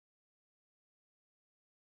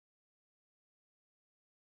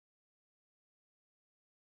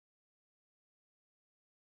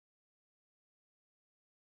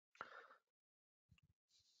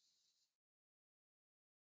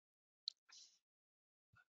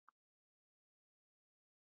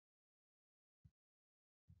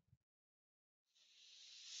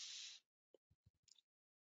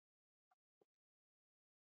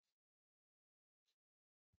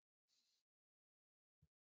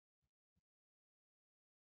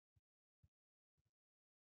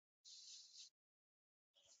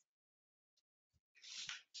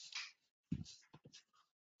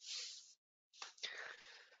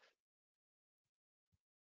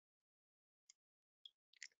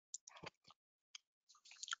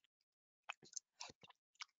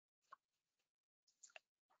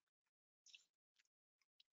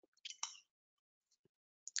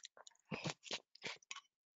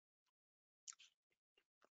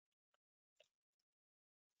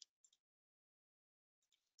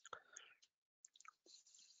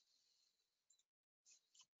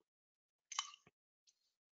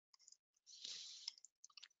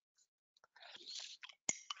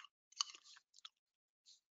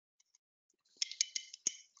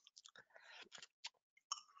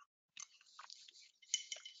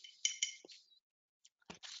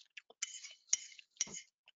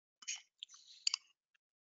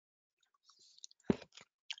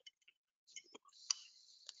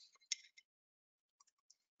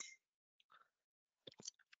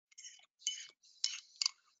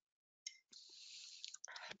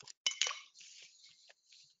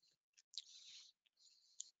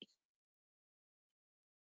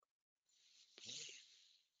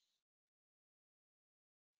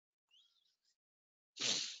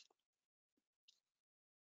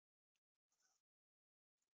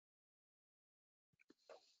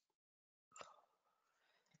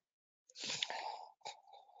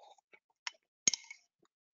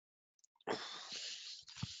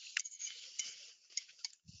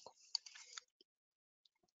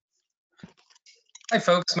Hi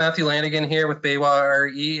folks, Matthew Lanigan here with Baywa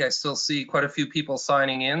RE. I still see quite a few people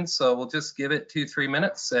signing in, so we'll just give it 2-3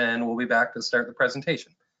 minutes and we'll be back to start the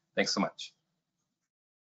presentation. Thanks so much.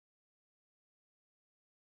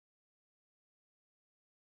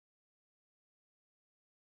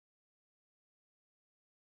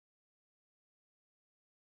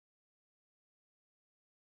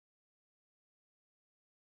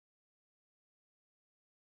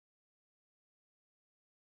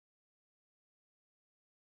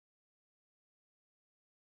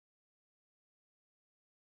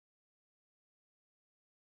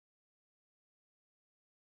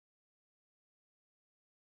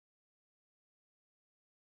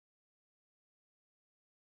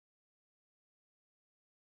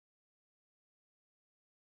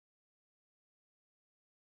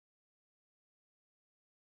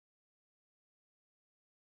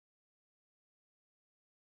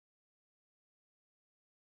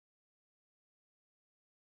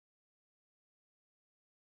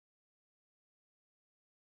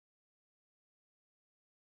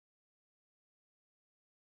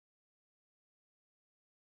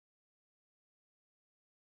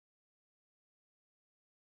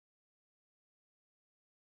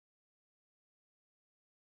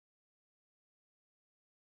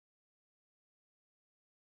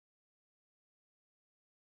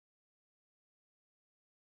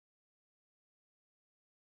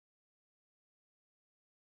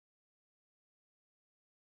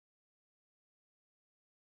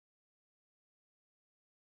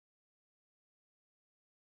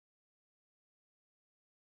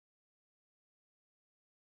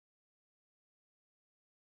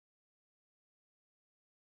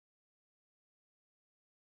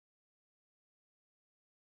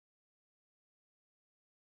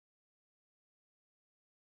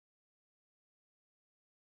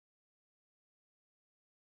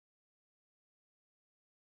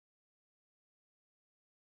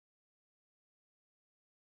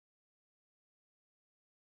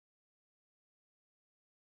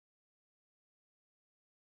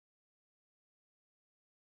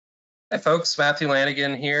 Hi folks, Matthew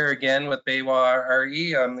Lanigan here again with Baywa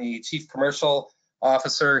RE. I'm the Chief Commercial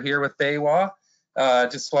Officer here with Baywa.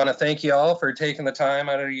 Just want to thank you all for taking the time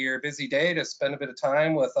out of your busy day to spend a bit of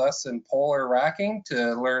time with us in Polar Racking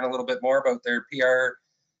to learn a little bit more about their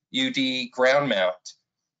PRU-D ground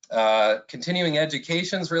mount. Continuing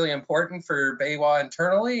education is really important for Baywa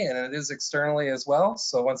internally, and it is externally as well.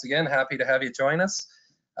 So once again, happy to have you join us.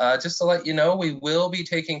 Just to let you know, we will be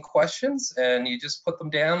taking questions, and you just put them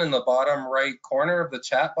down in the bottom right corner of the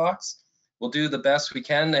chat box. We'll do the best we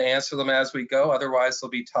can to answer them as we go. Otherwise, there'll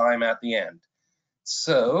be time at the end.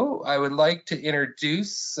 So I would like to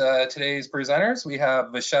introduce today's presenters. We have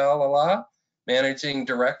Vishal Lala, Managing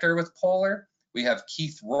Director with Polar. We have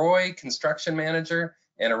Keith Roy, Construction Manager,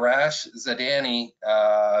 and Arash Zadani,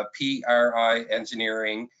 PRI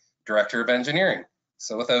Engineering, Director of Engineering.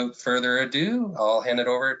 So without further ado, I'll hand it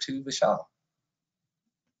over to Vishal.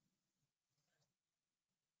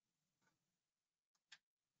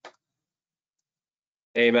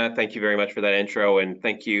 Hey, Matt, thank you very much for that intro, and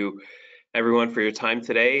thank you everyone for your time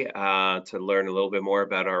today to learn a little bit more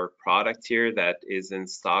about our product here that is in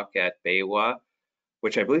stock at Baywa,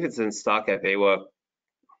 which I believe it's in stock at Baywa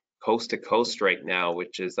coast to coast right now,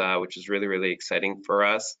 which is really, really exciting for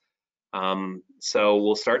us. So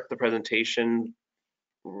we'll start the presentation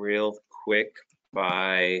real quick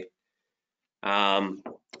by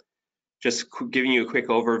just giving you a quick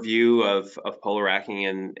overview of Polar Racking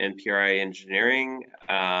and PRI Engineering,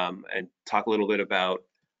 and talk a little bit about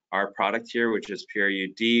our product here, which is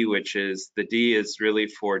PRU-D, which is, the D is really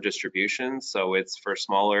for distribution. So it's for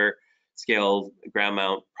smaller scale ground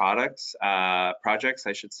mount projects, I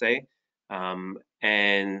should say,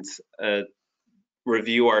 and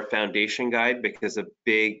review our foundation guide, because a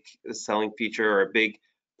big selling feature or a big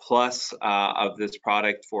plus of this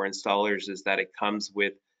product for installers is that it comes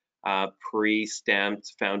with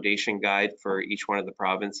pre-stamped foundation guide for each one of the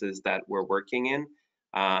provinces that we're working in,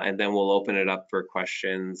 and then we'll open it up for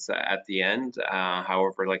questions at the end.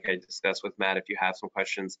 However, like I discussed with Matt, if you have some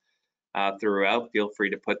questions throughout, feel free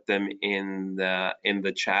to put them in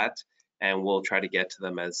the chat, and we'll try to get to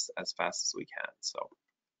them as fast as we can.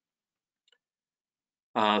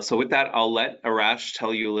 So with that, I'll let Arash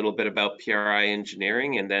tell you a little bit about PRI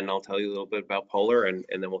Engineering, and then I'll tell you a little bit about Polar, and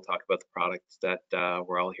then we'll talk about the products that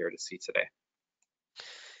we're all here to see today.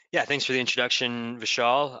 Yeah, thanks for the introduction,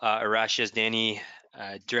 Vishal. Arash Yazdani,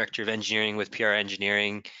 Director of Engineering with PRI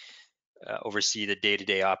Engineering, oversee the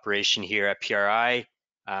day-to-day operation here at PRI.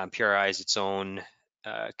 PRI is its own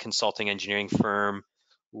consulting engineering firm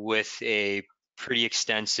with a pretty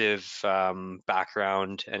extensive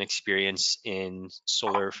background and experience in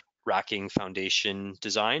solar racking foundation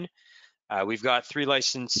design. We've got 3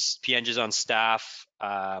 licensed PEngs on staff,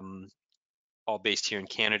 all based here in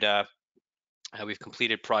Canada. We've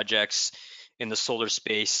completed projects in the solar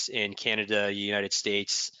space in Canada, United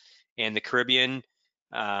States, and the Caribbean.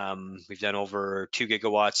 We've done over 2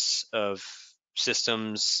 gigawatts of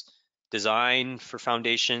systems design for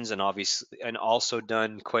foundations, and also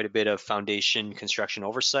done quite a bit of foundation construction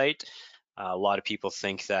oversight. A lot of people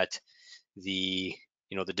think that the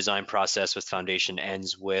design process with foundation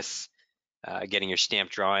ends with getting your stamp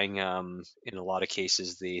drawing. In a lot of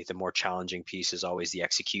cases, the more challenging piece is always the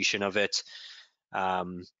execution of it.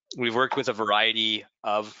 We've worked with a variety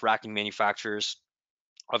of racking manufacturers.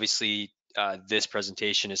 Obviously, this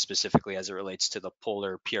presentation is specifically as it relates to the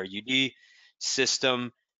Polar PRU-D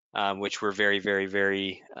system, which we're very, very,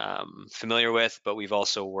 very familiar with, but we've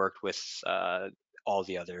also worked with all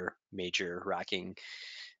the other major racking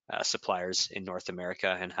suppliers in North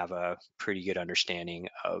America and have a pretty good understanding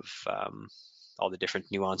of all the different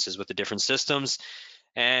nuances with the different systems.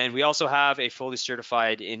 And we also have a fully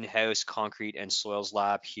certified in-house concrete and soils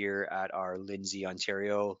lab here at our Lindsay,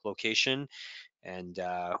 Ontario location. And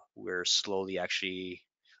we're slowly actually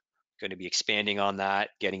going to be expanding on that,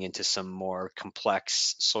 getting into some more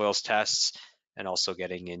complex soils tests and also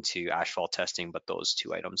getting into asphalt testing, but those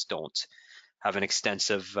 2 items don't have an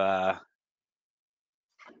extensive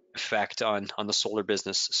effect on the solar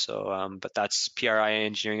business. So, but that's PRI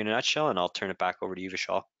engineering in a nutshell, and I'll turn it back over to you,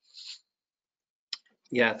 Vishal.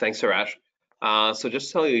 Yeah, thanks, Arash. So just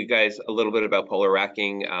to tell you guys a little bit about Polar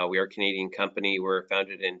Racking. We are a Canadian company. We're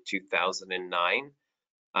founded in 2009,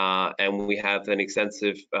 and we have an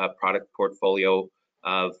extensive product portfolio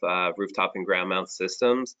of rooftop and ground mount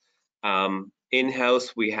systems.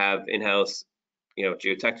 In-house, we have in-house,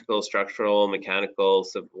 geotechnical, structural, mechanical,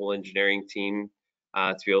 civil engineering team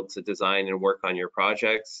to be able to design and work on your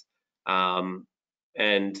projects.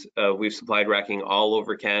 And we've supplied racking all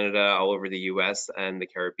over Canada, all over the US and the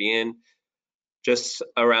Caribbean. Just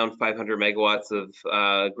around 500 megawatts of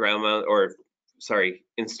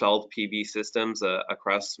installed PV systems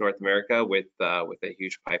across North America with a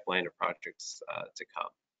huge pipeline of projects to come.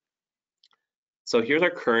 So here's our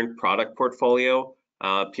current product portfolio.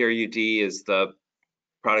 PRU-D is the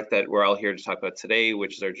product that we're all here to talk about today,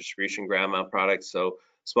 which is our distribution ground mount product. So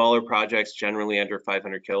smaller projects, generally under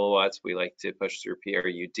 500 kilowatts, we like to push through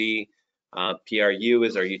PRU-D. PRU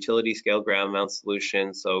is our utility scale ground mount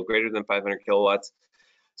solution, so greater than 500 kilowatts.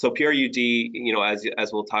 So PRU-D,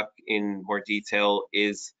 as we'll talk in more detail,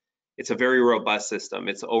 it's a very robust system.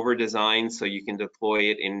 It's over designed, so you can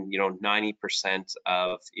deploy it in 90%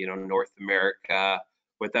 of North America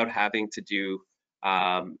without having to do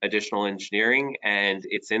additional engineering, and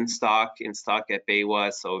it's in stock at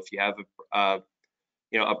BayWa. So if you have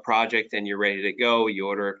a project and you're ready to go, you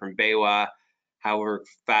order it from BayWa. However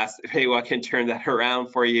fast BayWa can turn that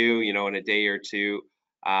around for you, in a day or two,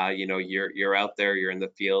 you're out there, you're in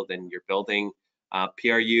the field, and you're building.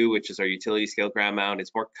 PRU, which is our utility scale ground mount,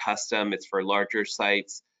 it's more custom, it's for larger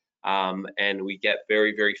sites, and we get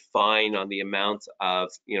very, very fine on the amount of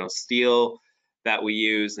steel that we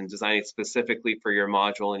use and design it specifically for your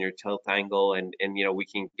module and your tilt angle, and we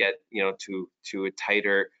can get to a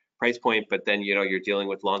tighter price point, but then you're dealing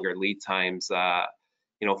with longer lead times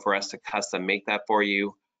for us to custom make that for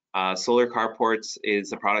you. Solar carports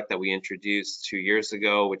is a product that we introduced 2 years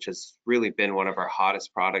ago, which has really been one of our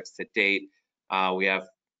hottest products to date. We have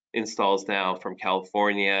installs now from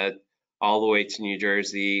California all the way to New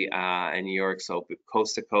Jersey and New York, so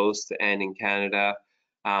coast to coast and in Canada.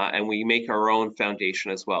 And we make our own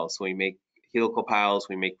foundation as well. So we make helical piles,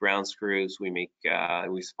 we make ground screws, we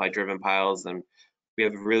supply driven piles, and we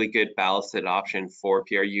have a really good ballasted option for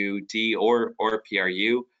PRU-D or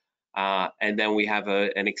PRU. And then we have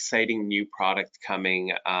an exciting new product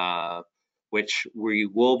coming, which we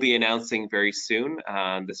will be announcing very soon.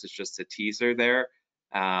 This is just a teaser there,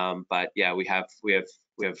 but yeah, we have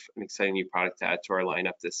an exciting new product to add to our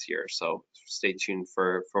lineup this year. So stay tuned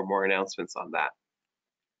for more announcements on that.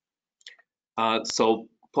 So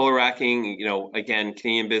Polar Racking, again,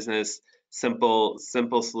 Canadian business, simple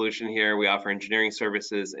solution here. We offer engineering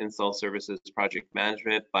services, install services, project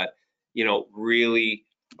management, but really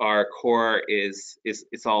our core is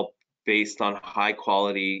it's all based on high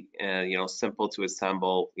quality and simple to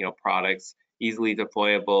assemble products, easily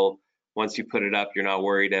deployable. Once you put it up, you're not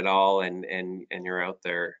worried at all, and you're out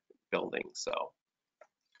there building. So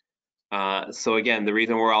again, the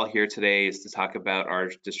reason we're all here today is to talk about our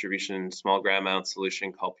distribution small ground mount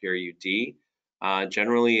solution called PRU-D.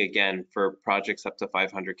 Generally, again, for projects up to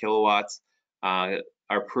 500 kilowatts,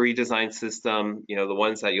 Our pre-designed system, the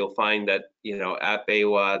ones that you'll find that, at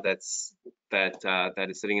BayWa that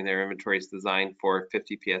is sitting in their inventory is designed for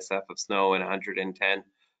 50 PSF of snow and 110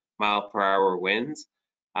 mile-per-hour winds.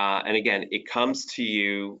 And again, it comes to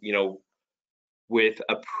you, with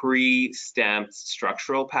a pre-stamped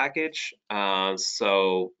structural package.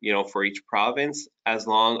 So, for each province,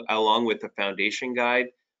 along with the foundation guide,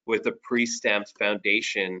 with a pre-stamped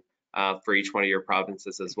foundation for each one of your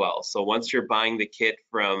provinces as well. So once you're buying the kit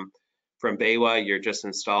from BayWa, you're just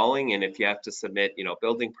installing, and if you have to submit,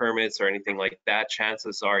 building permits or anything like that,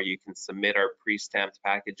 chances are you can submit our pre-stamped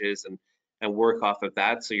packages and work off of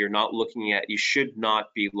that. So you should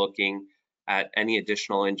not be looking at any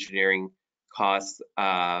additional engineering costs,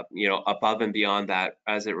 above and beyond that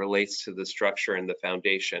as it relates to the structure and the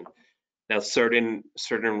foundation. Now, certain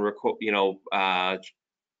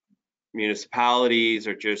municipalities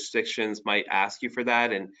or jurisdictions might ask you for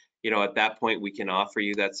that, and at that point we can offer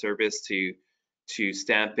you that service to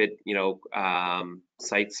stamp it,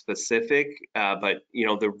 site specific. But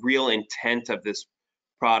the real intent of this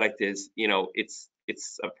product is, it's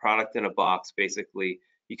a product in a box basically.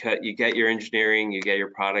 You get your engineering, you get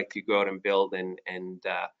your product, you go out and build, and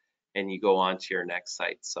you go on to your next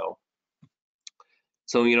site. So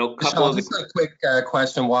couple of just a quick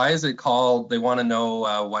question. Why is it called? They want to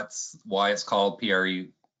know why it's called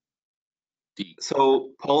PRU-D.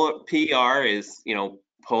 So PR is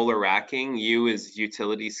polar racking. U is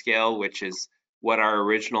utility scale, which is what our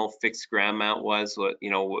original fixed ground mount was.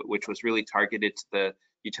 Which was really targeted to the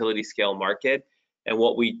utility scale market. And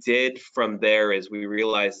what we did from there is we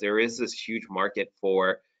realized there is this huge market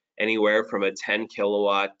for anywhere from a 10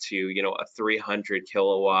 kilowatt to a 300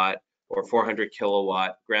 kilowatt or 400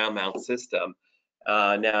 kilowatt ground mount system.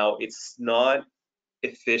 Now it's not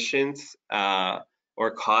efficient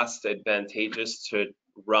or cost advantageous to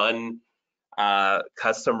run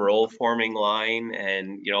custom roll forming line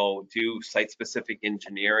and do site specific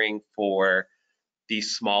engineering for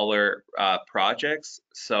these smaller projects.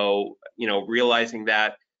 So, realizing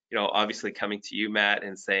that, obviously coming to you, Matt,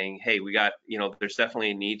 and saying, hey, we got, there's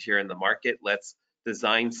definitely a need here in the market. Let's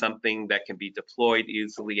design something that can be deployed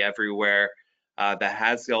easily everywhere, that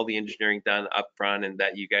has all the engineering done up front and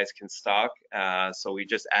that you guys can stock. So we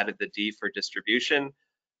just added the D for distribution,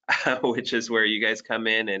 which is where you guys come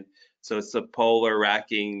in. And so it's a polar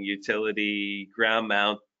racking utility ground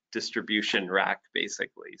mount distribution rack,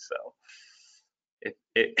 basically. So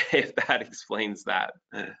if that explains that,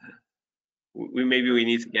 maybe we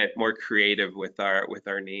need to get more creative with our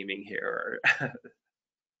naming here.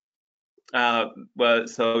 But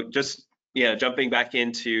so just jumping back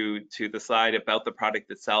into the slide about the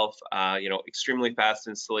product itself, extremely fast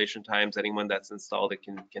installation times. Anyone that's installed it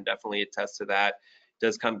can definitely attest to that. It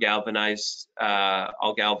does come galvanized,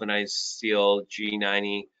 all galvanized steel,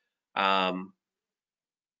 G90.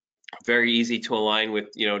 Very easy to align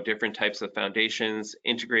with different types of foundations,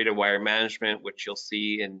 integrated wire management, which you'll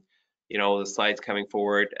see in the slides coming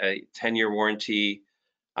forward, a 10-year warranty.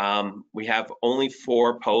 We have only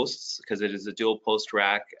 4 posts because it is a dual post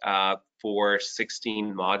rack for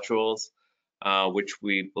 16 modules, which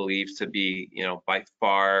we believe to be by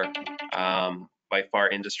far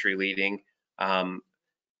industry leading.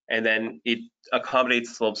 And then it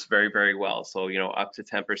accommodates slopes very, very well. So, up to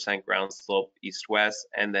 10% ground slope east-west,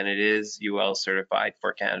 and then it is UL certified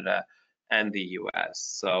for Canada and the US.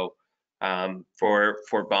 So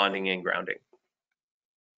for bonding and grounding.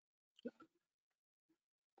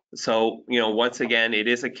 So, once again, it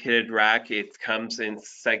is a kitted rack. It comes in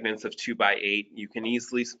segments of 2x8. You can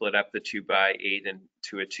easily split up the 2x8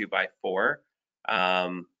 into a 2x4.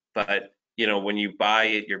 But when you buy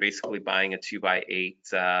it, you're basically buying a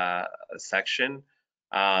 2x8 section.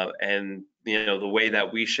 And the way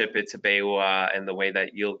that we ship it to BayWa and the way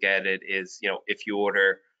that you'll get it is, if you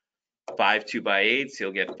order 5 2x8s,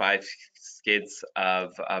 you'll get 5 skids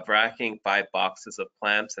of racking, 5 boxes of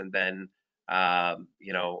clamps, and then a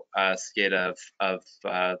skid of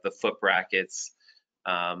the foot brackets.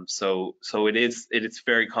 So it is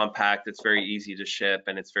very compact. It's very easy to ship,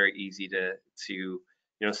 and it's very easy to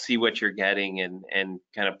see what you're getting and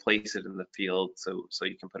kind of place it in the field so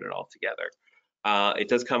you can put it all together. It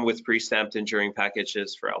does come with pre-stamped engineering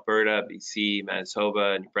packages for Alberta, BC,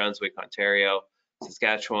 Manitoba, New Brunswick, Ontario,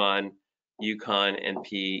 Saskatchewan, Yukon, and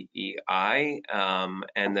PEI.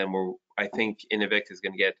 And then I think Inuvik is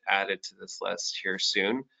going to get added to this list here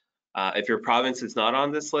soon. If your province is not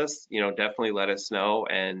on this list, definitely let us know,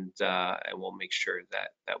 and we'll make sure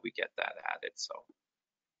that we get that added. So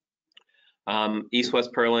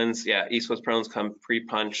east-west purlins, east-west purlins come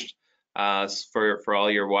pre-punched. for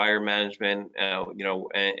all your wire management,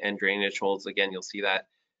 and drainage holes. Again, you'll see that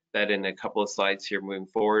in a couple of slides here moving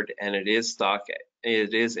forward. And it is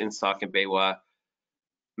in stock in Baywa.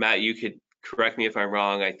 Matt, you could correct me if I'm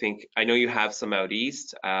wrong. I know you have some out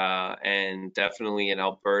east, and definitely in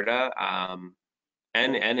Alberta,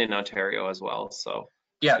 and in Ontario as well. So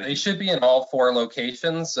yeah, they should be in all 4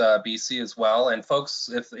 locations, BC as well. And folks,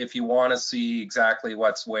 if you want to see exactly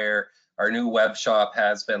what's where, our new web shop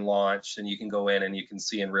has been launched, and you can go in and you can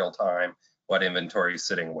see in real time what inventory is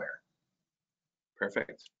sitting where.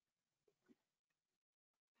 perfect.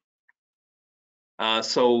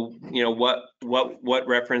 So what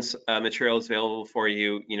reference material is available for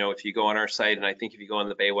you? If you go on our site, and I think if you go on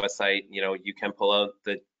the Bay West site, you can pull out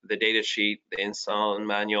the data sheet, the install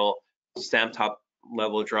manual, stamp top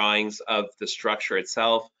level drawings of the structure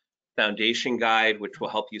itself, foundation guide, which will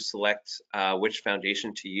help you select which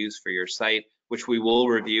foundation to use for your site, which we will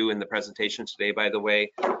review in the presentation today, by the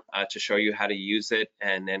way, to show you how to use it.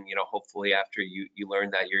 And then, hopefully after you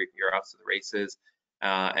learn that, you're off to the races.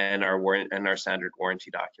 And our standard warranty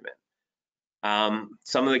document.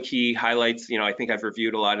 Some of the key highlights, I think I've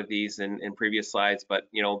reviewed a lot of these in previous slides, but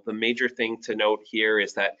the major thing to note here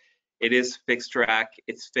is that it is fixed rack.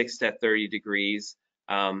 It's fixed at 30 degrees.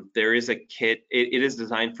 There is a kit. It is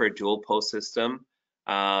designed for a dual post system,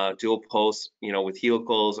 dual post, with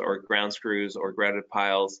helicals or ground screws or grouted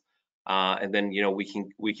piles. And then,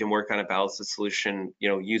 we can work on a balanced solution,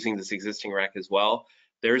 using this existing rack as well.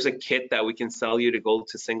 There's a kit that we can sell you to go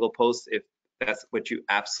to single post if that's what you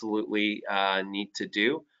absolutely need to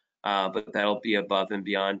do, but that'll be above and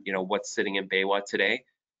beyond, what's sitting in Baywa today.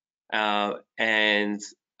 And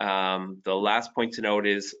the last point to note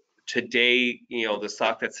is today, the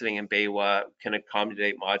stock that's sitting in Baywa can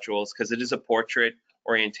accommodate modules because it is a portrait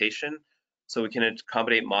orientation. So we can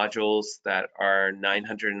accommodate modules that are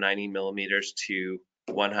 990 millimeters to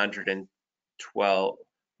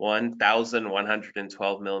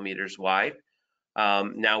 1,112 millimeters wide.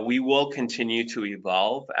 Now we will continue to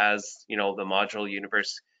evolve as the module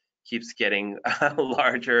universe keeps getting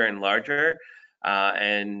larger and larger.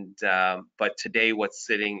 But today, what's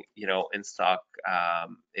sitting in stock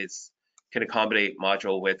can accommodate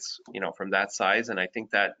module widths from that size, and I think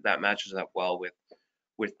that matches up well with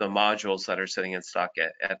the modules that are sitting in stock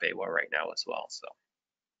at Baywa right now as well. So.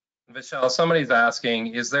 Vishal, somebody's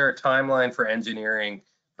asking, is there a timeline for engineering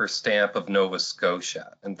for stamp of Nova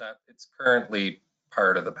Scotia? And that it's currently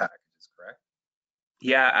part of the package, correct?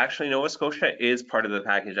 Yeah, actually Nova Scotia is part of the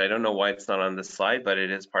package. I don't know why it's not on this slide, but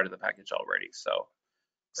it is part of the package already. So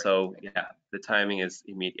yeah, the timing is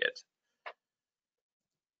immediate.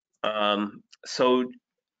 So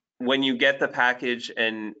when you get the package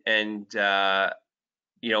and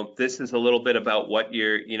this is a little bit about what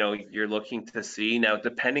you're looking to see. Now,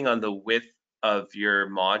 depending on the width of your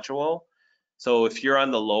module, so if you're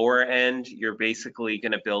on the lower end, you're basically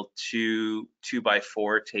going to build two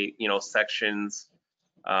 2x4 sections,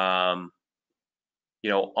 on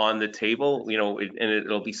the table, and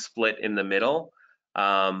it'll be split in the middle.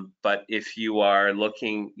 But if you are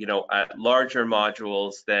looking, at larger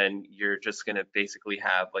modules, then you're just going to basically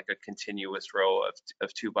have like a continuous row of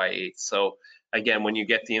 2x8. So again, when you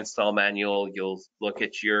get the install manual, you'll look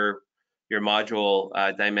at your module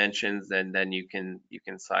dimensions, and then you can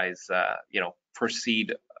size,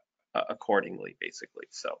 proceed accordingly, basically.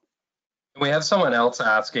 So. We have someone else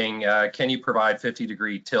asking, can you provide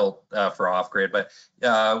 50-degree tilt for off-grid? But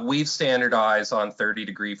we've standardized on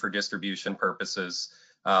 30-degree for distribution purposes.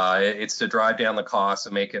 It's to drive down the cost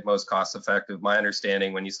and make it most cost-effective. My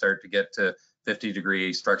understanding, when you start to get to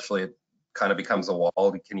 50-degree, structurally, it kind of becomes a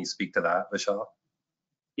wall. Can you speak to that, Vishal?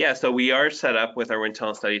 Yeah, so we are set up with our wind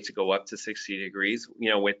tunnel study to go up to 60 degrees.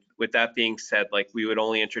 With that being said, like we would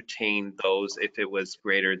only entertain those if it was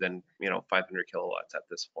greater than 500 kilowatts at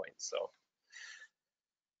this point. So.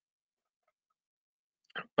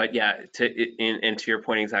 But yeah, and to your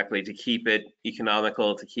point exactly, to keep it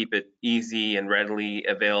economical, to keep it easy and readily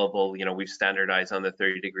available, we've standardized on the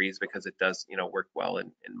 30 degrees because it does, work well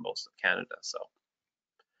in most of Canada.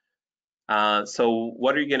 So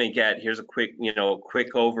what are you going to get? Here's a quick,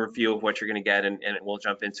 quick overview of what you're going to get, and we'll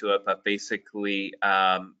jump into it. But basically,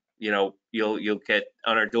 you'll get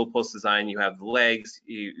on our dual post design. You have the legs,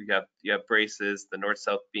 you have braces, the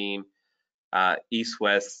north-south beam,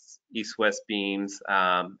 east-west beams,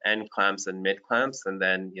 end clamps and mid clamps, and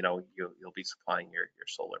then you'll be supplying your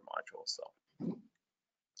solar module. So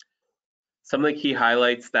some of the key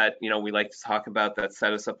highlights that we like to talk about that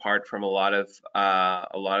set us apart from a lot of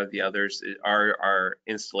the others are our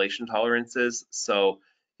installation tolerances. So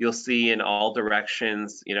you'll see in all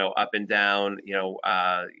directions, up and down,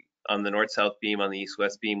 on the north-south beam, on the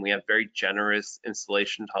east-west beam, we have very generous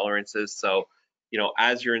installation tolerances. So,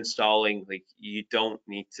 as you're installing, like, you don't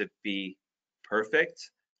need to be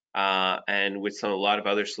perfect. And with a lot of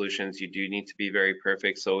other solutions, you do need to be very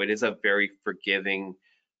perfect. So it is a very forgiving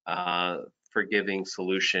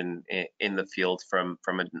solution in the field from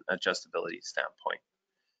an adjustability standpoint.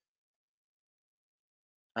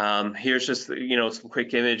 Here's just some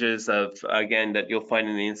quick images of, again, that you'll find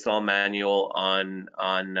in the install manual on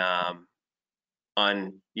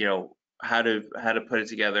how to put it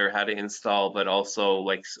together, how to install, but also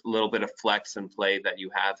like a little bit of flex and play that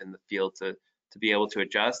you have in the field to be able to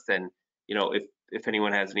adjust. And if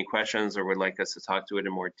anyone has any questions or would like us to talk to it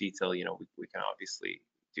in more detail, we can obviously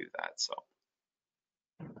do that. So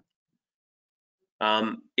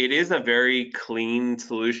it is a very clean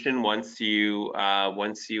solution once you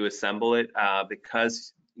assemble it,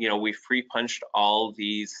 because we've pre-punched all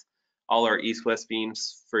our east-west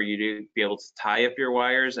beams for you to be able to tie up your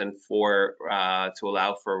wires and to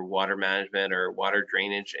allow for water management or water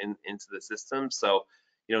drainage into the system. So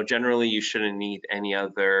generally you shouldn't need any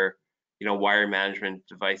other wire management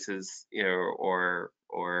devices or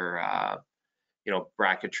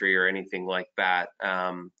bracketry or anything like that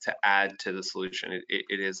to add to the solution.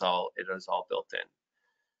 It is all built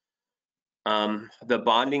in. The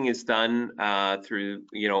bonding is done through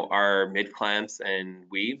our mid clamps and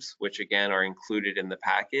weaves, which again are included in the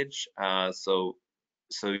package. So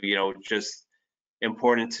just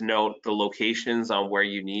important to note the locations on where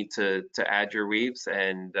you need to add your weaves,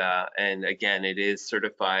 and again, it is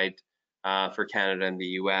certified for Canada and the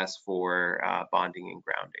US for bonding and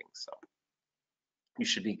grounding. So you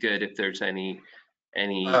should be good if there's any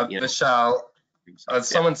Vishal,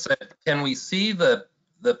 someone said, can we see the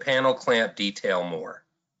panel clamp detail more?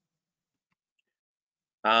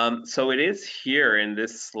 So it is here in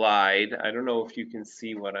this slide. I don't know if you can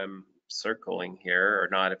see what I'm circling here or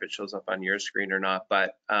not, if it shows up on your screen or not,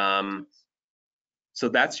 but so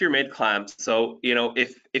that's your mid clamp. So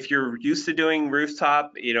if you're used to doing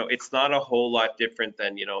rooftop, it's not a whole lot different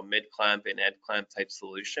than mid clamp and end clamp type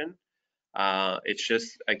solution. It's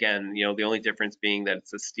just, again, the only difference being that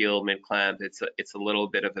it's a steel mid clamp. It's a little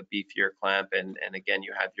bit of a beefier clamp, and again,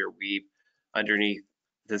 you have your weave underneath.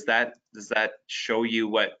 Does that show you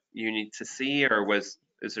what you need to see, or is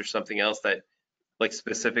there something else that, like,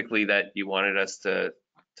 specifically that you wanted us to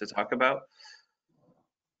talk about?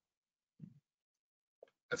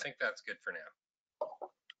 I think that's good for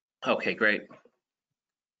now. Okay, great.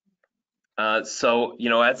 So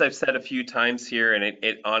as I've said a few times here, and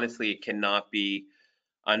it honestly, it cannot be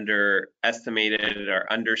underestimated or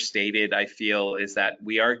understated, I feel, is that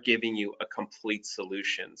we are giving you a complete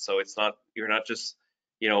solution. So you're not just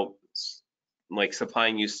like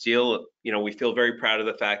supplying you steel. We feel very proud of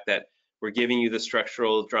the fact that we're giving you the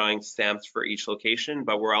structural drawing stamps for each location,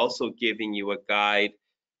 but we're also giving you a guide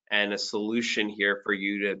and a solution here for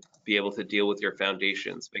you to be able to deal with your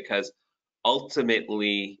foundations, because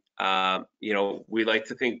ultimately we like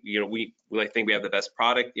to think we like to think we have the best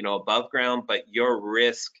product above ground, but your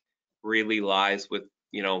risk really lies with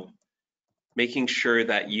making sure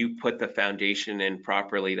that you put the foundation in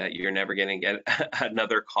properly, that you're never going to get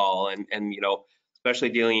another call. And especially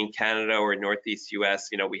dealing in Canada or Northeast US,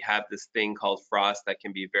 we have this thing called frost that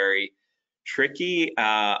can be very tricky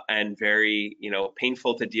and very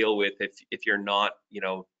painful to deal with if you're not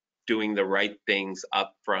doing the right things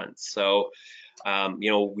up front. So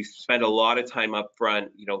we spend a lot of time up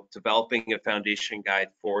front developing a foundation guide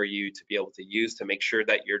for you to be able to use to make sure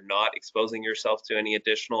that you're not exposing yourself to any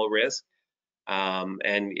additional risk,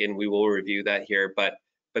 and we will review that here, but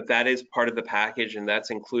that is part of the package, and that's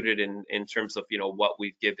included in terms of what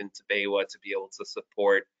we've given to BayWa to be able to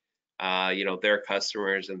support their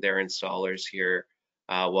customers and their installers here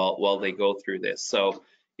while they go through this. So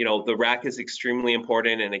the rack is extremely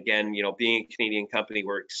important, and again, being a Canadian company,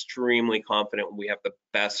 we're extremely confident we have the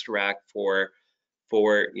best rack for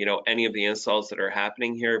any of the installs that are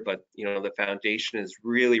happening here. But the foundation is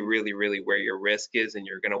really where your risk is, and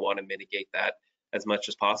you're going to want to mitigate that as much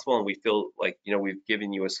as possible, and we feel like we've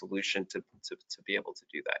given you a solution to be able to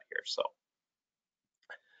do that here. So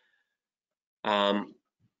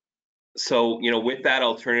with that,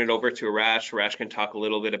 I'll turn it over to Arash. Arash can talk a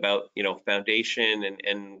little bit about foundation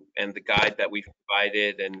and the guide that we've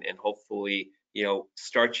provided, and hopefully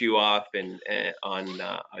start you off on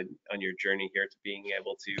your journey here to being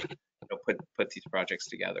able to put these projects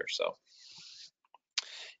together. So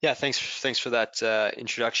yeah, thanks for that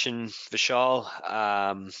introduction, Vishal.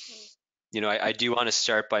 I do want to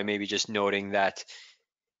start by maybe just noting that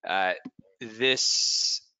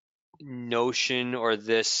this notion or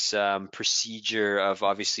this procedure of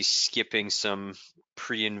obviously skipping some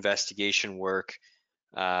pre-investigation work,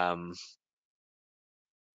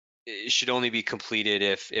 it should only be completed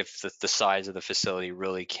if the size of the facility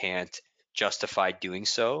really can't justify doing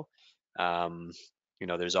so.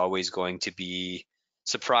 There's always going to be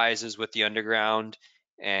surprises with the underground,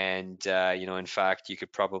 and in fact, you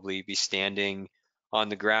could probably be standing on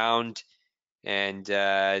the ground, and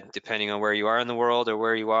depending on where you are in the world or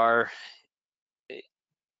where you are,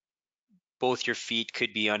 both your feet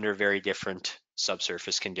could be under very different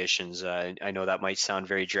subsurface conditions. I know that might sound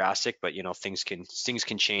very drastic, but things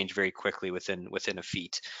can change very quickly within a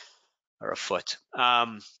feet or a foot.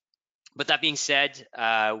 But that being said,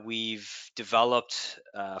 we've developed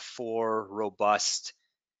 4 robust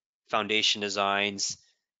foundation designs,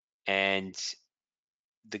 and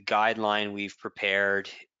the guideline we've prepared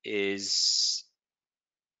has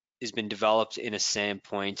been developed in a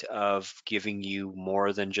standpoint of giving you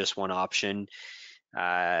more than just one option.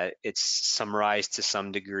 It's summarized to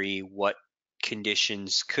some degree what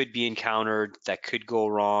conditions could be encountered that could go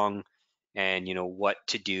wrong, and what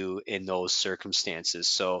to do in those circumstances.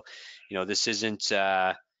 So this isn't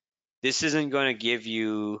going to give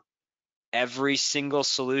you every single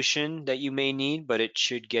solution that you may need, but it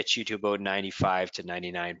should get you to about 95 to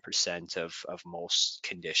 99% of most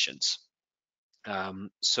conditions.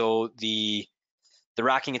 So the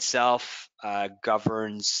racking itself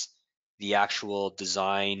governs the actual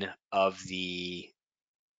design of the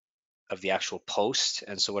actual post.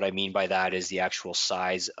 And so what I mean by that is the actual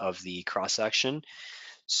size of the cross section.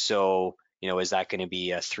 So, is that going to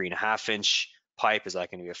be a 3.5-inch pipe? Is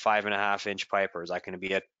that going to be a 5.5-inch pipe? Or is that going to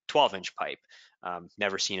be a 12-inch pipe?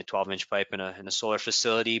 Never seen a 12-inch pipe in a solar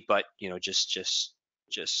facility, but, just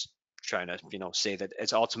trying to, say that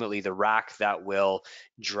it's ultimately the rack that will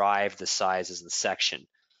drive the size of the section.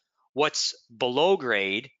 What's below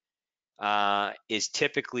grade is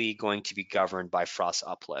typically going to be governed by frost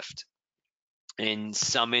uplift. In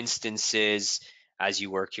some instances, as you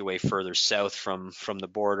work your way further south from the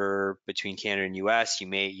border between Canada and US, you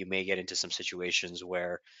may get into some situations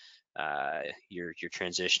where you're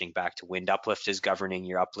transitioning back to wind uplift is governing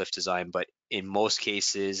your uplift design. But in most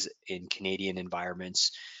cases, in Canadian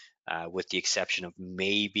environments, with the exception of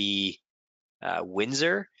maybe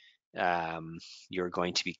Windsor, you're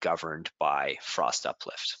going to be governed by frost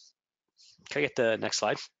uplift. Can I get the next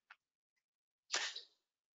slide?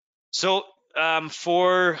 So I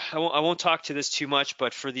won't talk to this too much,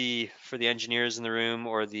 but for the engineers in the room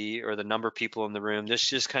or the number of people in the room, this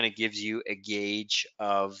just kind of gives you a gauge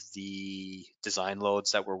of the design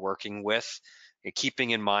loads that we're working with. And keeping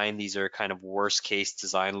in mind these are kind of worst case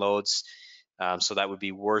design loads. So that would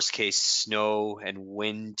be worst case snow and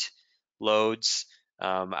wind loads,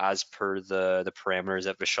 as per the parameters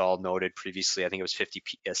that Vishal noted previously. I think it was 50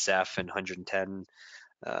 PSF and 110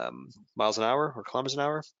 miles an hour or kilometers an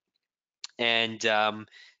hour. And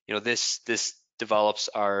this develops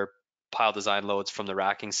our pile design loads from the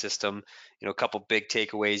racking system. A couple big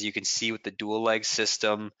takeaways you can see with the dual leg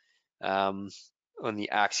system. On the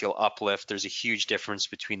axial uplift, there's a huge difference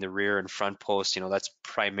between the rear and front post. That's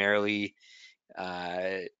primarily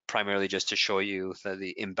just to show you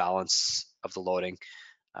the imbalance of the loading.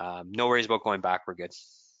 No worries about going back, we're good.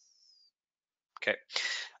 Okay.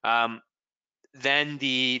 Then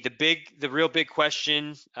the real big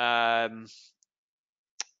question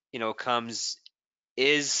comes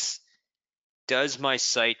is, does my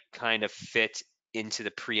site kind of fit into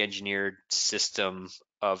the pre-engineered system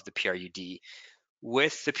of the PRU-D?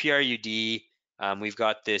 With the PRU-D, we've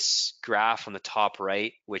got this graph on the top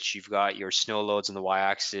right, which you've got your snow loads on the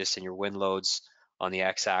y-axis and your wind loads on the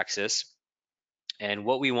x-axis. And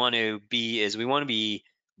what we want to be is we want to be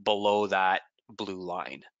below that blue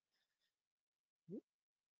line.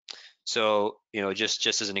 So,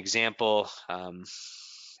 just as an example,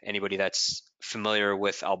 anybody that's familiar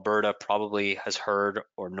with Alberta probably has heard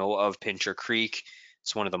or know of Pincher Creek.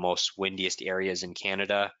 It's one of the most windiest areas in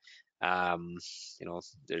Canada.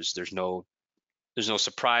 There's no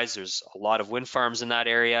surprise. There's a lot of wind farms in that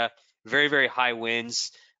area. Very, very high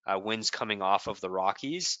winds, winds coming off of the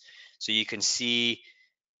Rockies. So you can see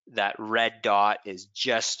that red dot is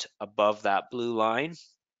just above that blue line.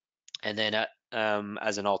 And then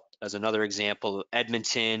as another example,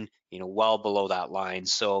 Edmonton, well below that line.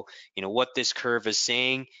 So, what this curve is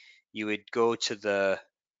saying, you'd have to go to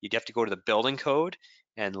the building code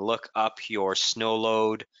and look up your snow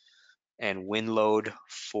load and wind load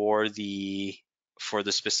for the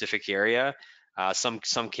specific area. Some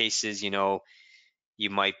cases, you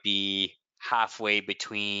might be halfway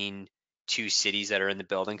between two cities that are in the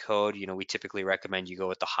building code, we typically recommend you go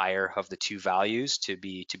with the higher of the two values to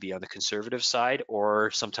be on the conservative side.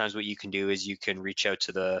 Or sometimes what you can do is you can reach out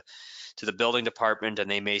to the building department, and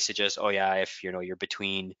they may suggest, oh yeah, if you're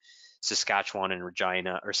between Saskatchewan and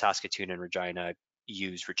Regina, or Saskatoon and Regina,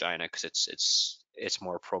 use Regina because it's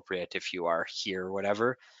more appropriate if you are here or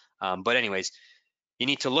whatever. But anyways, you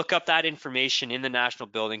need to look up that information in the National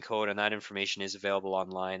Building Code, and that information is available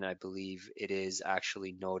online. I believe it is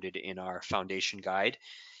actually noted in our foundation guide.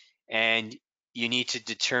 And you need to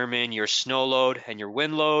determine your snow load and your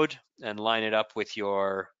wind load and line it up with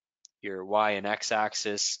your Y and X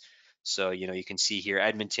axis. So, you can see here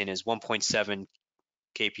Edmonton is 1.7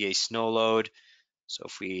 kPa snow load. So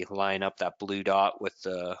if we line up that blue dot with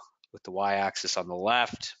the y-axis on the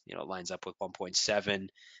left, it lines up with 1.7,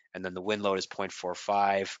 and then the wind load is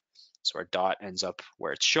 0.45. So our dot ends up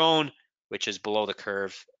where it's shown, which is below the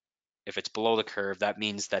curve. If it's below the curve, that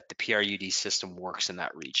means that the PRU-D system works in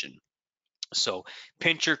that region. So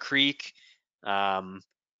Pincher Creek,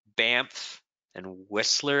 Banff, and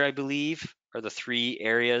Whistler, I believe, are the three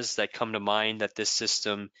areas that come to mind that this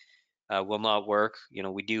system will not work.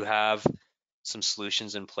 We do have some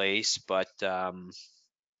solutions in place, but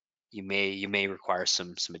you may require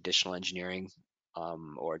some additional engineering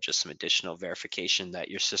or just some additional verification that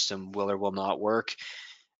your system will or will not work.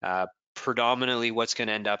 Predominantly, what's going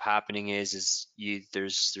to end up happening is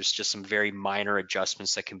there's just some very minor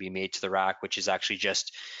adjustments that can be made to the rack, which is actually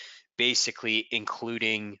just basically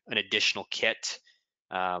including an additional kit,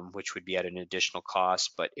 which would be at an additional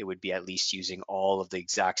cost, but it would be at least using all of the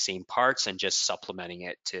exact same parts and just supplementing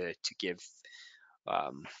it to give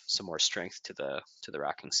some more strength to the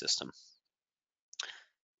racking system.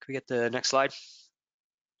 Can we get the next slide?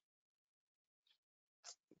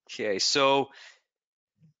 Okay, so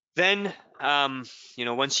then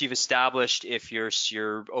once you've established if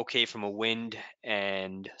you're okay from a wind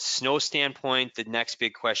and snow standpoint, the next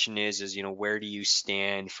big question is where do you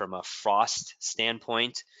stand from a frost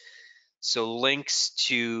standpoint? So links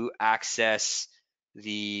to access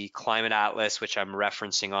the Climate Atlas, which I'm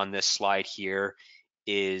referencing on this slide here,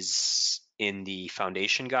 is in the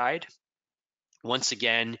foundation guide. Once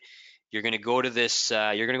again, you're going to go to this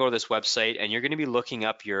website, and you're going to be looking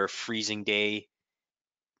up your freezing degree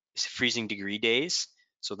days.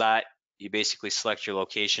 So that you basically select your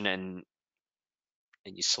location and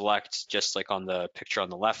you select, just like on the picture on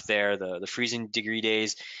the left there, the freezing degree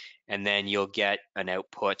days, and then you'll get an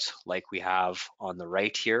output like we have on the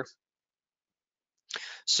right here.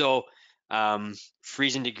 So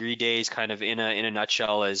freezing degree days, kind of in a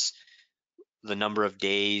nutshell, is the number of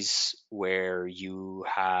days where you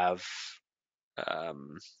have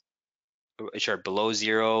which are below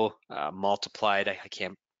zero multiplied. I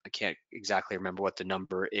can't exactly remember what the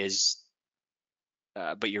number is,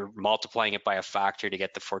 but you're multiplying it by a factor to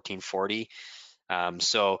get the 1440.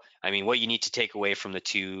 So I mean, what you need to take away from the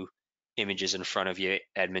two images in front of you,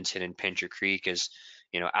 Edmonton and Pincher Creek, is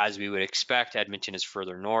as we would expect, Edmonton is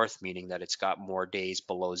further north, meaning that it's got more days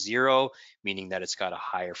below zero, meaning that it's got a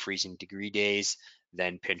higher freezing degree days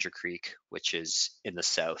than Pincher Creek, which is in the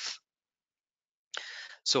south.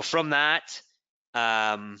 So from that,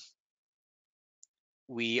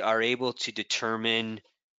 we are able to determine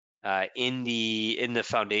in the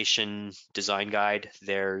foundation design guide,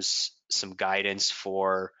 there's some guidance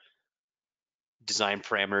for design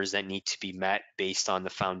parameters that need to be met based on the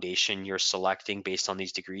foundation you're selecting based on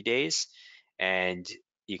these degree days. And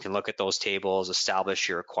you can look at those tables, establish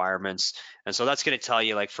your requirements. And so that's going to tell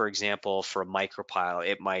you, like, for example, for a micropile,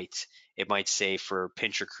 it might say for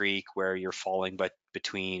Pincher Creek, where you're falling but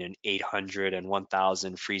between an 800 and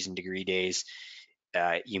 1000 freezing degree days,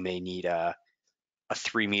 you may need a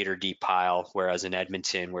 3 meter deep pile, whereas in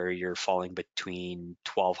Edmonton, where you're falling between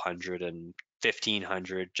 1200 and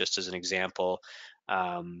 1500, just as an example,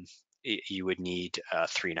 you would need a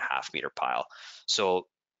 3.5 meter pile. So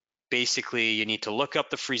basically, you need to look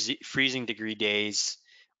up the freezing degree days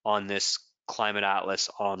on this Climate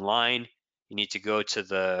Atlas online. You need to go to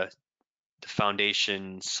the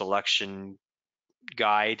foundation selection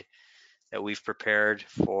guide that we've prepared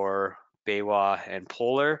for BayWa and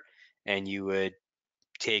Polar, and you would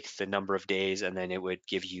take the number of days, and then it would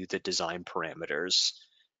give you the design parameters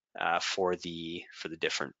for the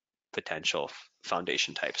different potential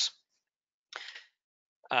foundation types.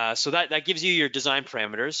 So that gives you your design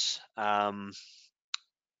parameters.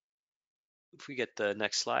 If we get the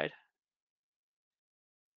next slide.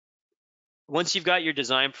 Once you've got your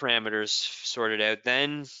design parameters sorted out,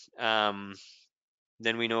 then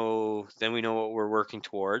we know what we're working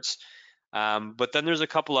towards. But then there's a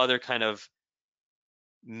couple other kind of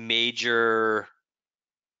major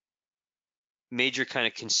major kind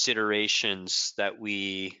of considerations that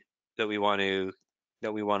we want to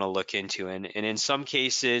look into, and in some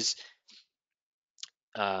cases,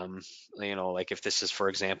 you know, like if this is, for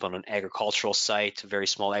example, on an agricultural site, a very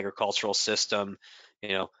small agricultural system, you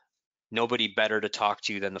know, nobody better to talk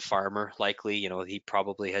to than the farmer, likely. You know, he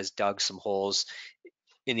probably has dug some holes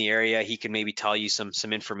in the area. He can maybe tell you some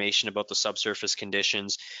information about the subsurface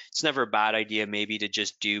conditions. It's never a bad idea maybe to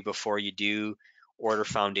just do, before you do order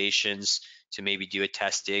foundations, to maybe do a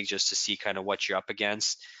test dig just to see kind of what you're up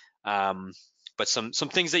against. But some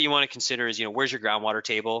things that you want to consider is, you know, where's your groundwater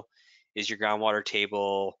table? Is your groundwater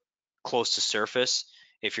table close to surface?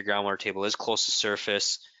 If your groundwater table is close to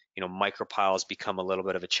surface, you know, micropiles become a little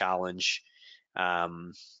bit of a challenge.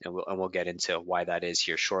 And we'll get into why that is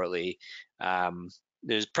here shortly.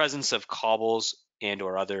 There's presence of cobbles and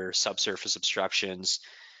or other subsurface obstructions.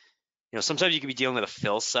 You know, sometimes you can be dealing with a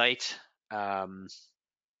fill site.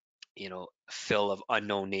 You know, fill of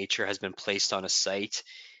unknown nature has been placed on a site,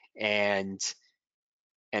 and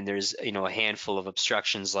there's, you know, a handful of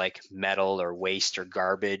obstructions like metal or waste or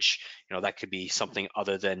garbage. You know, that could be something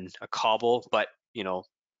other than a cobble. But, you know,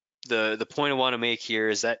 the point I want to make here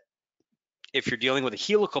is that if you're dealing with a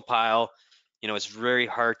helical pile, you know, it's very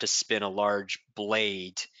hard to spin a large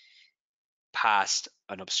blade past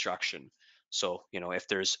an obstruction. So, you know, if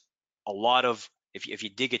there's a lot of, if you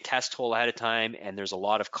dig a test hole ahead of time and there's a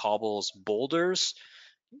lot of cobbles, boulders,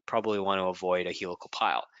 you probably want to avoid a helical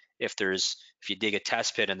pile. If you dig a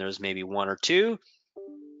test pit and there's maybe one or two,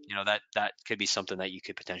 you know, that could be something that you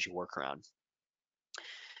could potentially work around.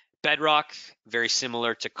 Bedrock, very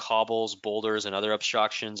similar to cobbles, boulders, and other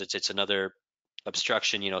obstructions. It's another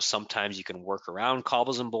obstruction. You know, sometimes you can work around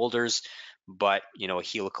cobbles and boulders, but, you know, a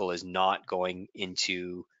helical is not going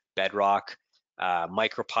into bedrock.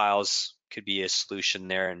 Micropiles could be a solution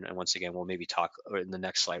there, and once again, we'll maybe talk, or in the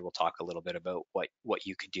next slide, we'll talk a little bit about what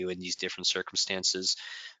you could do in these different circumstances.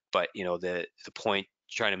 But, you know, the point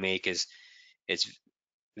I'm trying to make is it's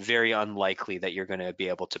very unlikely that you're going to be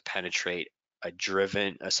able to penetrate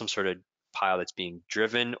some sort of pile that's being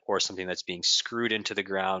driven or something that's being screwed into the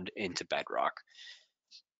ground into bedrock.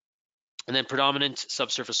 And then predominant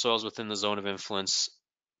subsurface soils within the zone of influence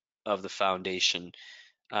of the foundation.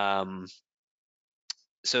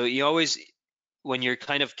 So you always, when you're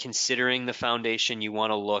kind of considering the foundation, you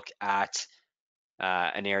want to look at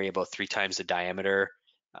an area about 3 times the diameter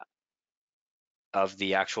of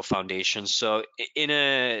the actual foundation. So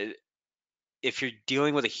if you're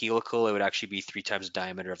dealing with a helical, it would actually be 3 times the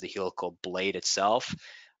diameter of the helical blade itself.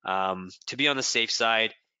 To be on the safe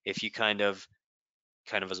side, if you kind of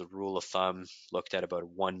as a rule of thumb, looked at about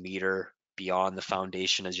 1 meter beyond the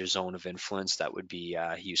foundation as your zone of influence, that would be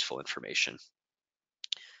useful information.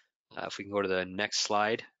 If we can go to the next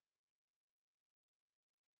slide.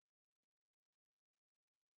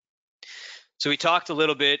 So we talked a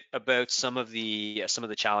little bit about some of the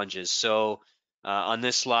challenges. So on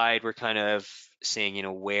this slide, we're kind of saying, you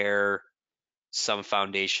know, where some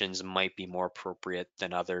foundations might be more appropriate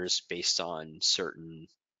than others based on certain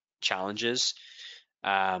challenges.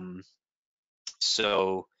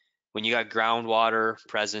 So when you got groundwater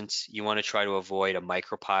present, you want to try to avoid a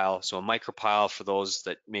micropile. So a micropile, for those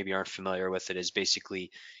that maybe aren't familiar with it, is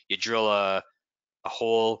basically you drill a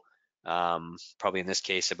hole, probably in this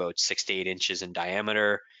case about 6 to 8 inches in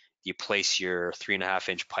diameter. You place your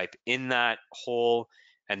 3.5-inch pipe in that hole,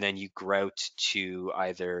 and then you grout to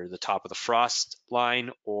either the top of the frost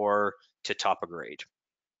line or to top of grade.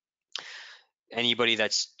 Anybody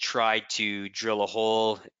that's tried to drill a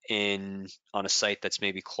hole on a site that's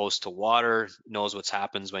maybe close to water knows what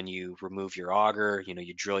happens when you remove your auger. You know,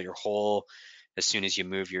 you drill your hole. As soon as you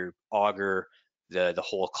move your auger, the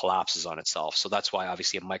hole collapses on itself. So that's why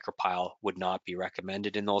obviously a micropile would not be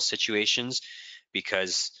recommended in those situations,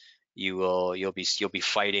 because you'll be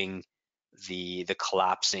fighting the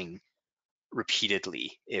collapsing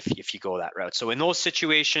repeatedly if you go that route. So in those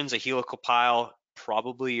situations, a helical pile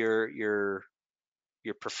probably your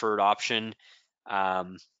preferred option.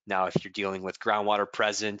 Now, if you're dealing with groundwater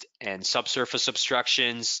present and subsurface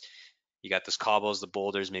obstructions, you got those cobbles, the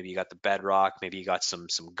boulders, maybe you got the bedrock, maybe you got some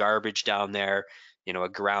garbage down there. You know, a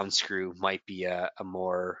ground screw might be a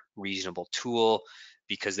more reasonable tool,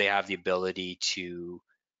 because they have the ability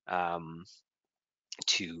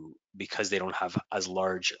because they don't have as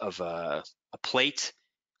large of a plate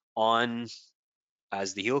on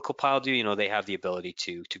as the helical pile do, you know, they have the ability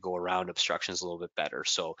to go around obstructions a little bit better.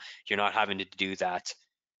 So you're not having to do that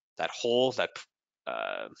hole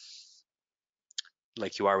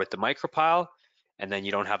like you are with the micropile. and then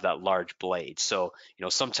you don't have that large blade. So,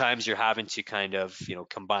 sometimes you're having to kind of,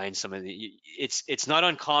 combine some of the, it's not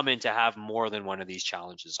uncommon to have more than one of these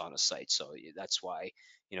challenges on a site. So that's why,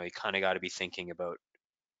 you kind of got to be thinking about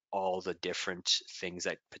all the different things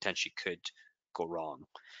that potentially could go wrong.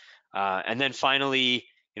 And then finally,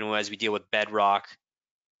 as we deal with bedrock,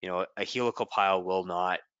 a helical pile will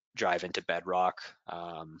not drive into bedrock.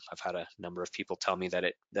 I've had a number of people tell me that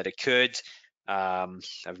it could.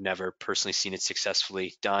 I've never personally seen it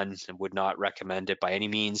successfully done and would not recommend it by any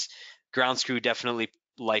means. Ground screw definitely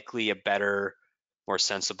likely a better, more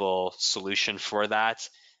sensible solution for that.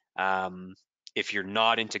 If you're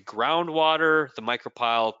not into groundwater, the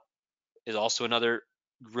micropile is also another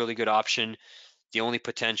really good option. The only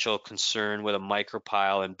potential concern with a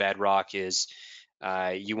micropile and bedrock is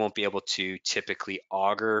you won't be able to typically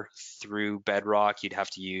auger through bedrock. You'd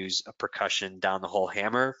have to use a percussion down the hole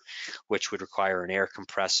hammer, which would require an air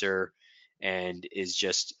compressor and is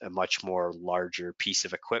just a much more larger piece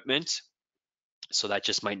of equipment. So that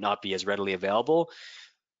just might not be as readily available.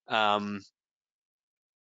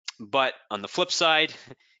 But on the flip side,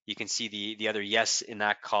 you can see the other yes in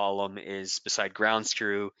that column is beside ground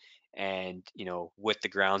screw. And with the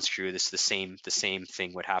ground screw, this the same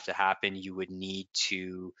thing would have to happen. You would need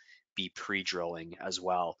to be pre-drilling as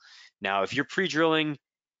well. Now, if you're pre-drilling,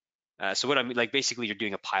 so what I mean, like basically you're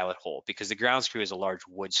doing a pilot hole, because the ground screw is a large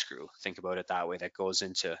wood screw. Think about it that way, that goes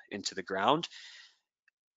into the ground.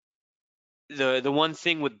 The one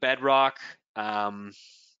thing with bedrock, the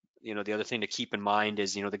other thing to keep in mind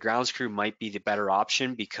is, the ground screw might be the better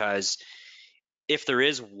option, because if there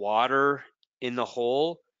is water in the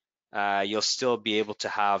hole, you'll still be able to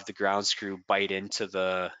have the ground screw bite into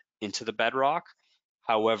the bedrock.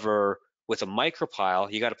 However, with a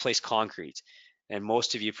micropile, you got to place concrete. And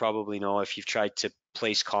most of you probably know, if you've tried to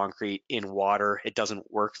place concrete in water, it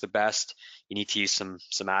doesn't work the best. You need to use some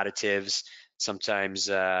additives. Sometimes,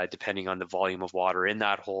 depending on the volume of water in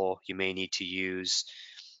that hole, you may need to use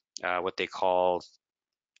what they call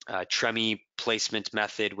Tremie placement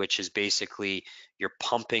method, which is basically you're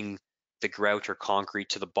pumping the grout or concrete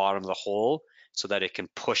to the bottom of the hole so that it can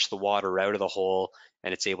push the water out of the hole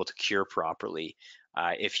and it's able to cure properly.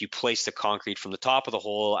 If you place the concrete from the top of the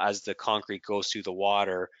hole, as the concrete goes through the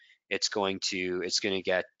water, it's going to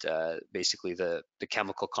get basically the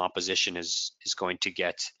chemical composition is going to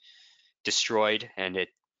get destroyed, and it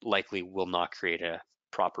likely will not create a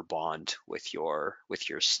proper bond with your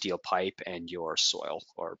steel pipe and your soil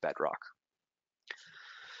or bedrock.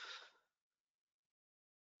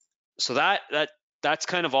 So that's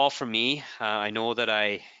kind of all from me. I know that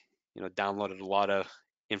I downloaded a lot of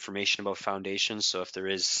information about foundations, so if there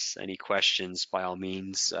is any questions, by all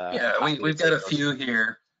means. Yeah, we've got a few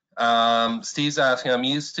here. Steve's asking, I'm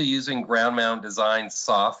used to using ground mount design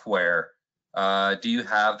software. Do you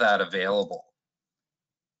have that available?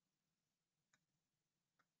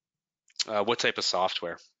 What type of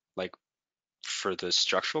software? Like for the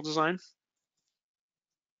structural design?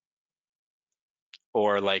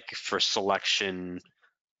 Or like for selection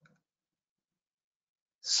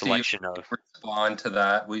Steve, of? Respond to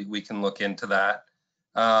that. We can look into that.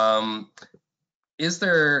 Are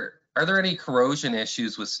there any corrosion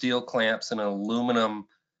issues with steel clamps and aluminum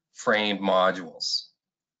framed modules?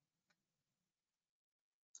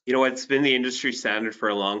 It's been the industry standard for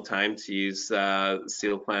a long time to use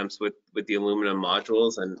steel clamps with the aluminum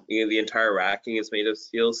modules, and the entire racking is made of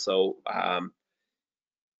steel. So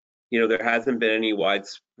there hasn't been any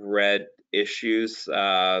widespread issues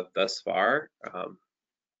thus far.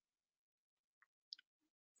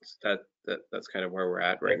 That's kind of where we're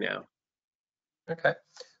at right now. Okay.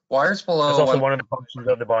 Wires below. That's also one of the functions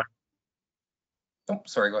of the bond. Oh,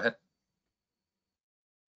 sorry, go ahead.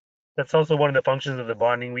 That's also one of the functions of the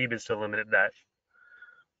bonding weave, is to limit that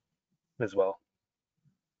as well.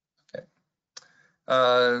 Okay.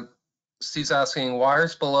 Steve's asking,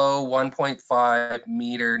 wires below 1.5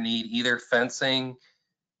 meter need either fencing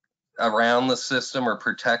around the system or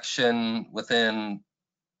protection with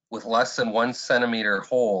less than 1 centimeter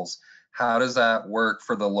holes. How does that work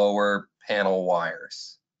for the lower panel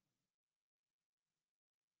wires?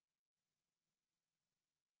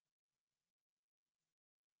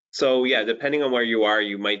 So yeah, depending on where you are,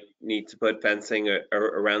 you might need to put fencing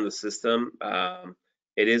around the system.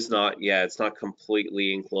 It is not, it's not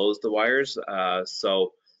completely enclosed, the wires.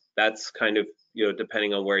 So that's kind of,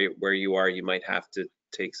 depending on where you are, you might have to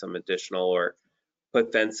take some additional or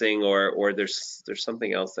put fencing, or there's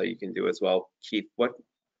something else that you can do as well. Keith, what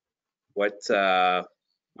have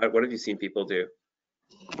you seen people do?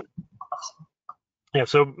 Yeah,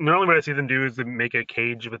 so normally what I see them do is to make a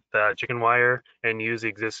cage with chicken wire and use the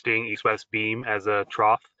existing east-west beam as a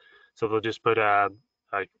trough. So they'll just put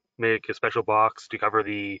make a special box to cover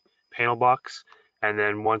the panel box, and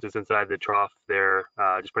then once it's inside the trough, they're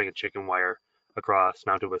just putting a chicken wire across,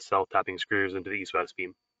 mounted with self-tapping screws into the east-west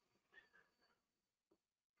beam.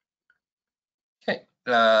 Okay.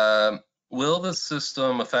 Will the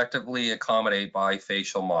system effectively accommodate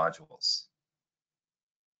bifacial modules?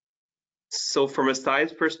 So from a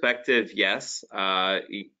size perspective, yes.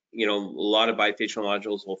 You know, a lot of bifacial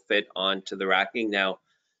modules will fit onto the racking. Now,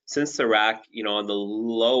 since the rack, you know, on the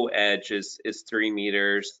low edge is 3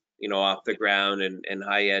 meters, you know, off the ground, and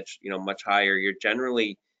high edge, you know, much higher, you're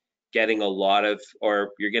generally getting a lot of,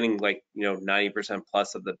 or you're getting like, you know, 90%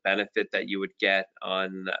 plus of the benefit that you would get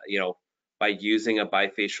on, you know, by using a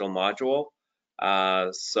bifacial module.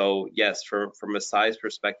 So yes, from a size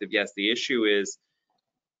perspective, yes. The issue is,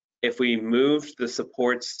 if we moved the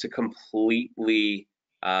supports to completely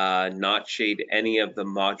not shade any of the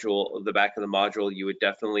module, the back of the module, you would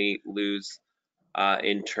definitely lose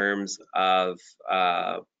in terms of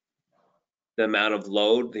the amount of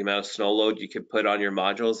load, the amount of snow load you could put on your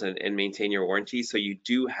modules and maintain your warranty. So you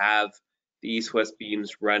do have the east-west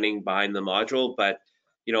beams running behind the module, but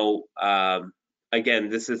you know, again,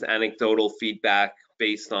 this is anecdotal feedback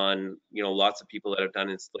based on, you know, lots of people that have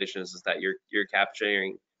done installations, is that you're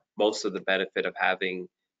capturing most of the benefit of having,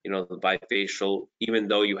 you know, the bifacial, even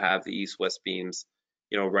though you have the east-west beams,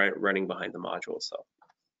 you know, running behind the module. So.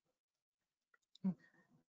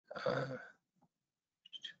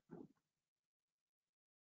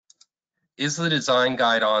 Is the design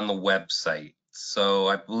guide on the website? So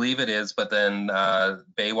I believe it is, but then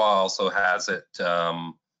Baywa also has it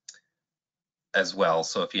as well.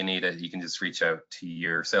 So if you need it, you can just reach out to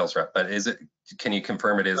your sales rep. But is it? Can you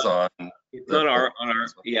confirm it is on? It's not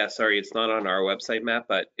yeah, sorry, it's not on our website, Matt,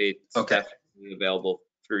 but it's definitely available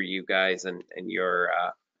through you guys and your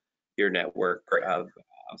network of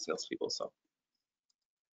salespeople. So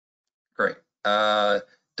great.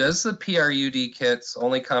 Does the PRU-D kits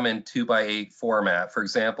only come in 2x8 format? For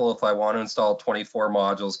example, if I want to install 24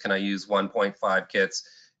 modules, can I use 1.5 kits?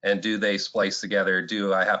 And do they splice together?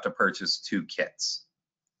 Do I have to purchase 2 kits?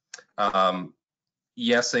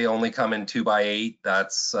 Yes, they only come in 2x8.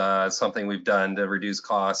 That's something we've done to reduce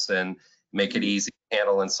costs and make it easy to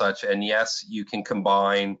handle and such. And yes, you can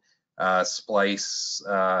combine, splice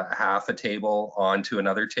half a table onto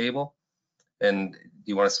another table. And do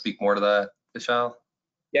you want to speak more to that, Vishal?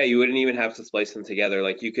 Yeah, you wouldn't even have to splice them together.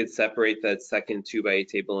 Like, you could separate that second 2x8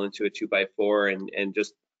 table into a 2x4 and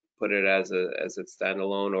just put it as a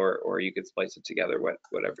standalone, or you could splice it together,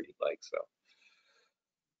 whatever you'd like. So.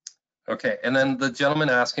 Okay, and then the gentleman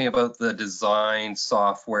asking about the design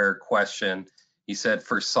software question, he said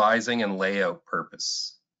for sizing and layout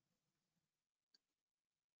purpose.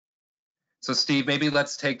 So Steve, maybe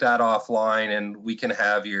let's take that offline and we can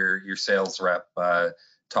have your sales rep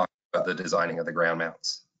talk about the designing of the ground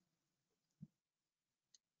mounts.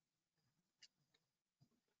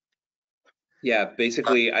 Yeah,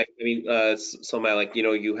 basically, I mean, so my, like, you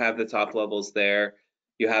know, you have the top levels there,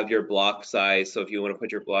 you have your block size. So if you want to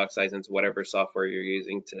put your block size into whatever software you're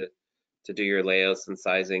using to do your layouts and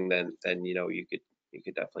sizing, then you know, you could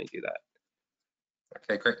definitely do that.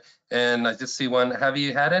 Okay, great. And I just see one. Have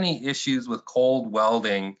you had any issues with cold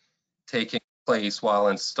welding taking place while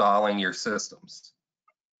installing your systems?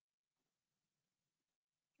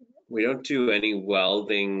 We don't do any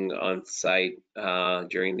welding on site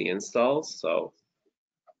during the installs, so.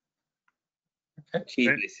 Okay.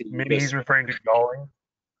 Keith, I see Maybe he's referring to galling.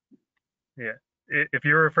 Yeah, if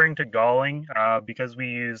you're referring to galling, because we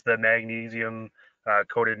use the magnesium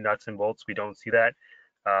coated nuts and bolts, we don't see that.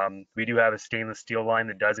 We do have a stainless steel line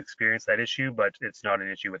that does experience that issue, but it's not an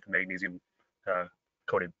issue with the magnesium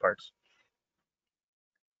coated parts.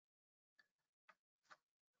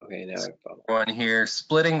 Okay, now I follow. One here,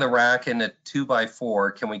 splitting the rack into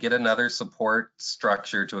 2x4, can we get another support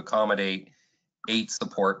structure to accommodate 8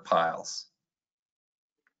 support piles?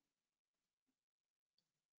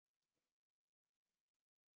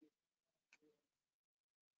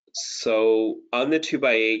 So on the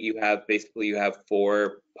 2x8, you have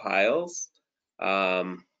 4 piles,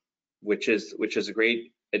 which is a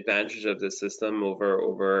great advantage of the system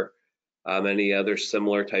over many other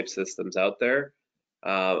similar type systems out there.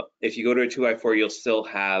 If you go to a 2x4, you'll still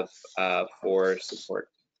have 4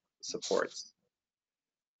 supports.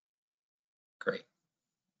 Great.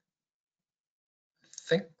 I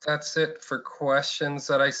think that's it for questions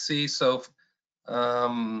that I see. So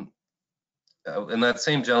and that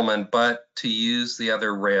same gentleman, but to use the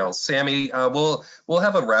other rails. Sammy, we'll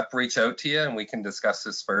have a rep reach out to you and we can discuss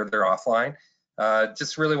this further offline.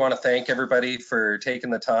 Just really want to thank everybody for taking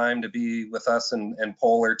the time to be with us and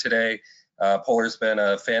Polar today. Polar's been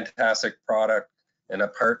a fantastic product and a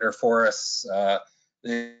partner for us.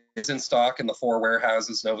 It's in stock in the 4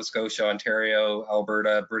 warehouses, Nova Scotia, Ontario,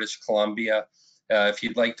 Alberta, British Columbia. If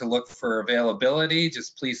you'd like to look for availability,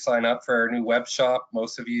 just please sign up for our new web shop.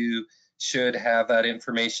 Most of you should have that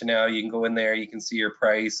information now. You can go in there, you can see your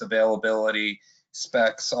price, availability,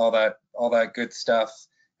 specs, all that good stuff.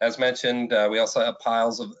 As mentioned, we also have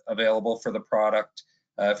piles available for the product.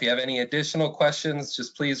 If you have any additional questions,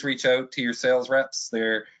 just please reach out to your sales reps.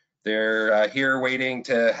 They're here waiting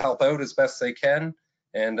to help out as best they can.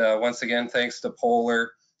 And once again, thanks to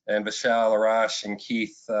Polar and Vishal, Arash, and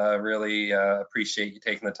Keith. Really appreciate you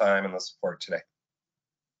taking the time and the support today.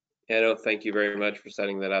 Yeah, no, thank you very much for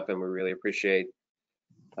setting that up, and we really appreciate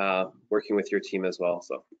working with your team as well.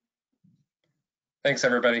 So, thanks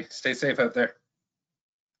everybody. Stay safe out there.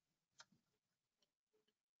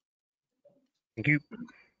 Thank you.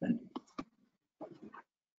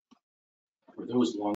 For those long